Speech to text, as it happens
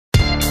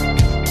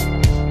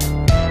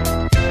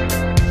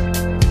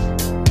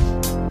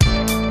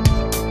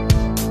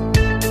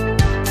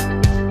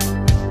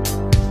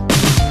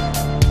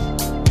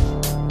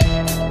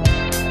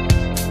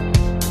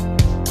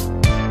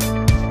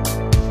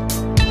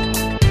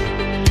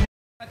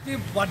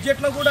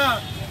బడ్జెట్లో కూడా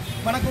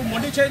మనకు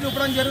మొండి చేయి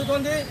చూపడం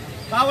జరుగుతుంది.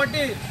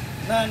 కాబట్టి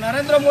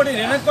నరేంద్ర మోడీ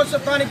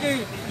నిర్ణయకోత్సవానికి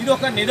ఇది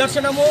ఒక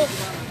నిదర్శనము.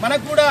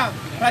 మనకు కూడా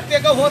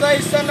ప్రత్యేక హోదా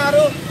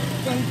ఇస్తున్నారు,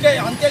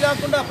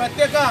 అంతేకాకుండా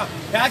ప్రత్యేక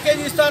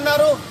ప్యాకేజీ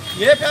ఇస్తున్నారు.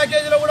 ఏ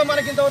ప్యాకేజీలో కూడా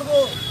మనకి ఇంతవరకు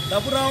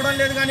డబ్బు రావడం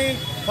లేదు, కానీ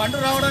ఫండ్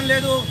రావడం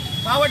లేదు.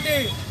 కాబట్టి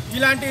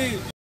ఇలాంటి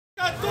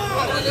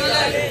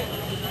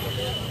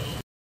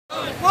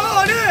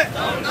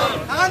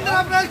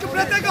ఆంధ్రప్రదేశ్కు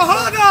ప్రత్యేక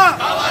హోదా,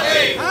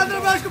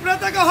 ఆంధ్రప్రదేశ్కు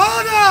ప్రత్యేక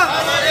హోదా,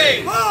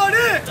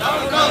 మోడీ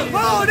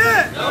మోడీ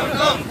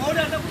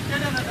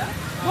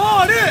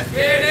మోడీ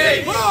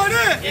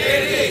మోడీ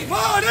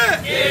మోడీ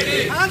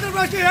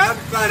ఆంధ్రప్రదేశ్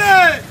ఎంపీ.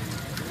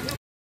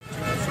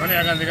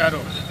 సోనియా గాంధీ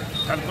గారు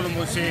తలుపులు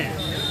మూసి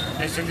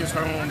డెసిషన్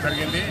తీసుకోవడం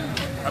జరిగింది.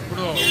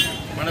 అప్పుడు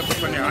మనకు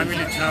కొన్ని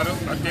హామీలు ఇచ్చినారు.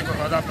 ప్రత్యేక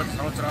హోదా 10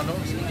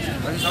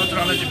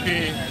 సంవత్సరాలు చెప్పి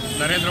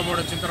నరేంద్ర మోడీ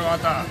వచ్చిన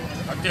తర్వాత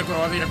ప్రత్యేక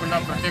హోదా ఇవ్వకుండా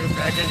ప్రత్యేక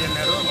ప్యాకేజీ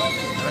అన్నారు.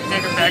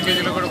 ప్రత్యేక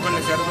ప్యాకేజీలో కూడా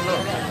కొన్ని షరతులు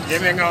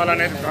ఏమేం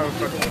కావాలనేది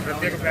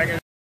ప్రత్యేక ప్యాకేజీ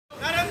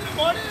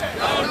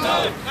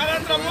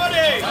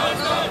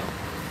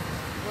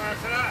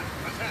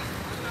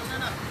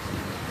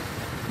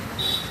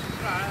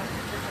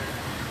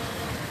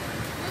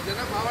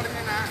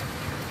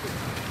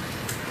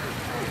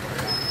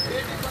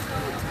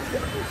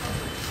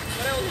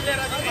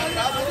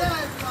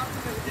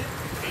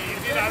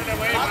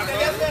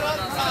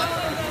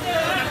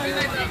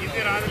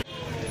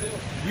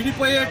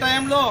విడిపోయే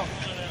టైంలో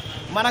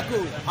మనకు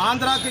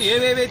ఆంధ్రాకు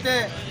ఏవేవైతే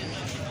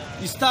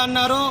ఇస్తా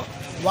అన్నారో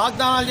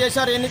వాగ్దానాలు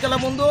చేశారు ఎన్నికల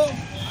ముందు.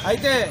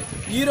 అయితే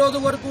ఈ రోజు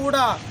వరకు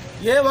కూడా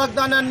ఏ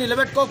వాగ్దానాన్ని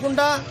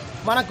నిలబెట్టుకోకుండా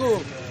మనకు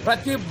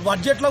ప్రతి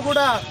బడ్జెట్లో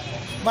కూడా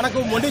మనకు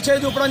మొండి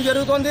చేయి చూపడం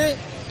జరుగుతుంది.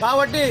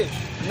 కాబట్టి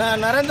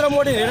నరేంద్ర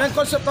మోడీ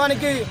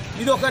నిర్ణయకోత్సవానికి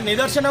ఇది ఒక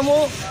నిదర్శనము.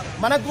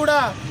 మనకు కూడా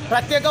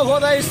ప్రత్యేక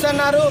హోదా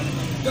ఇస్తున్నారు,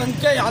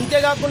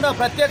 అంతేకాకుండా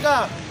ప్రత్యేక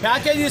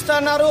ప్యాకేజీ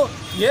ఇస్తున్నారు.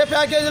 ఏ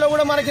ప్యాకేజీలో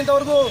కూడా మనకి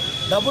ఇంతవరకు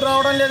డబ్బు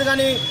రావడం లేదు,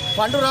 కానీ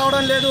ఫండ్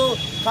రావడం లేదు.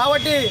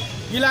 కాబట్టి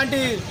ఇలాంటి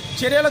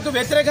చర్యలకు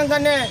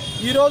వ్యతిరేకంగానే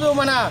ఈరోజు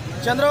మన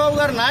చంద్రబాబు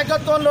గారి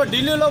నాయకత్వంలో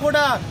ఢిల్లీలో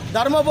కూడా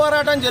ధర్మ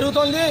పోరాటం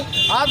జరుగుతుంది.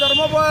 ఆ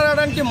ధర్మ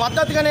పోరాటానికి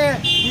మద్దతుగానే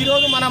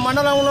ఈరోజు మన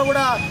మండలంలో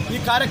కూడా ఈ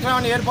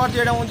కార్యక్రమాన్ని ఏర్పాటు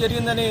చేయడం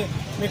జరిగిందని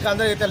మీకు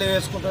అందరికీ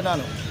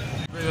తెలియజేసుకుంటున్నాను.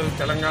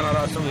 తెలంగాణ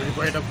రాష్ట్రం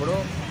విడిపోయేటప్పుడు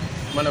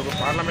మనకు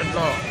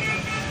పార్లమెంట్లో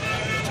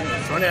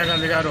సోనియా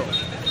గాంధీ గారు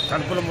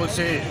తలుపులు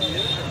మూసి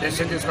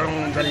డెసిషన్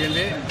తీసుకోవడం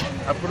జరిగింది.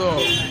 అప్పుడు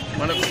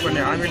మనకు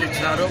కొన్ని హామీలు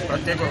ఇచ్చినారు.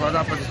 ప్రత్యేక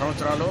హోదా 10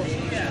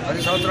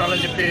 సంవత్సరాలు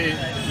చెప్పి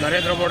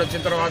నరేంద్ర మోడీ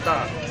వచ్చిన తర్వాత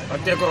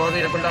ప్రత్యేక హోదా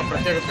ఇవ్వకుండా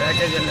ప్రత్యేక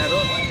ప్యాకేజీ అన్నారు.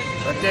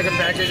 ప్రత్యేక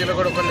ప్యాకేజీలో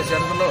కూడా కొన్ని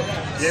షరతులు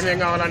ఏమేం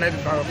కావాలనేది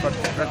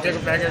ప్రత్యేక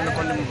ప్యాకేజీలో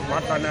కొన్ని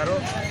మాట్లాడినారు.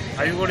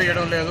 అవి కూడా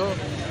ఇవ్వడం లేదు.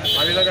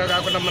 ఆ విధంగా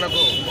కాకుండా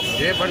మనకు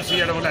ఏ ఫండ్స్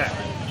ఇవ్వడంలే,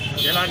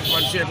 ఎలాంటి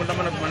ఫండ్స్ ఇవ్వకుండా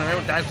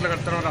మనమేమో ట్యాక్స్లు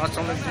కడుతున్నాం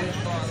రాష్ట్రం నుంచి.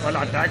 వాళ్ళు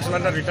ఆ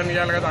ట్యాక్స్లన్నా రిటర్న్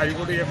ఇవ్వాలి కదా, అవి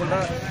కూడా ఇవ్వకుండా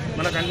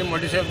మనకు అన్ని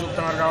మొండి సేపు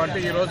చూపుతున్నారు. కాబట్టి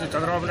ఈరోజు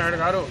చంద్రబాబు నాయుడు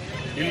గారు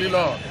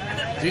ఢిల్లీలో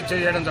దీక్ష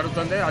చేయడం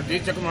జరుగుతుంది. ఆ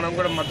దీక్షకు మనం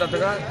కూడా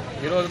మద్దతుగా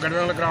ఈరోజు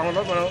గడివేల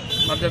గ్రామంలో మనం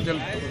మద్దతు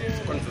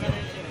తెలుపుకుంటున్నాం.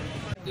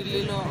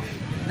 ఢిల్లీలో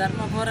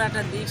ధర్మ పోరాట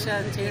దీక్ష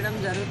చేయడం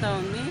జరుగుతూ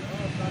ఉంది.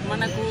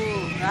 మనకు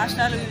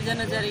రాష్ట్రాల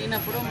విభజన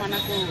జరిగినప్పుడు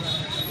మనకు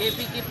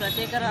ఏపీకి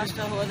ప్రత్యేక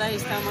రాష్ట్ర హోదా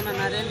ఇస్తామన్న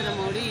నరేంద్ర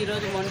మోడీ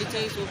ఈరోజు మొండి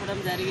చేయి చూపడం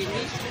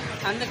జరిగింది.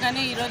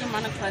 అందుకని ఈరోజు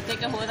మనకు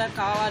ప్రత్యేక హోదా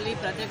కావాలి.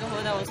 ప్రత్యేక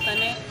హోదా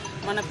వస్తేనే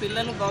మన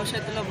పిల్లలు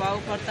భవిష్యత్తులో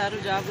బాగుపడతారు.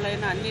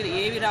 జాబులైనా అన్ని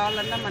ఏవి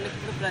రావాలన్నా మనకి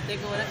ఇప్పుడు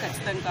ప్రత్యేక హోదా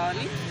ఖచ్చితంగా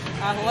కావాలి.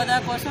 ఆ హోదా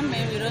కోసం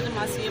మేము ఈరోజు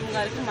మా సీఎం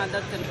గారికి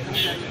మద్దతు తెలుపడం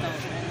జరుగుతూ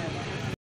ఉంది.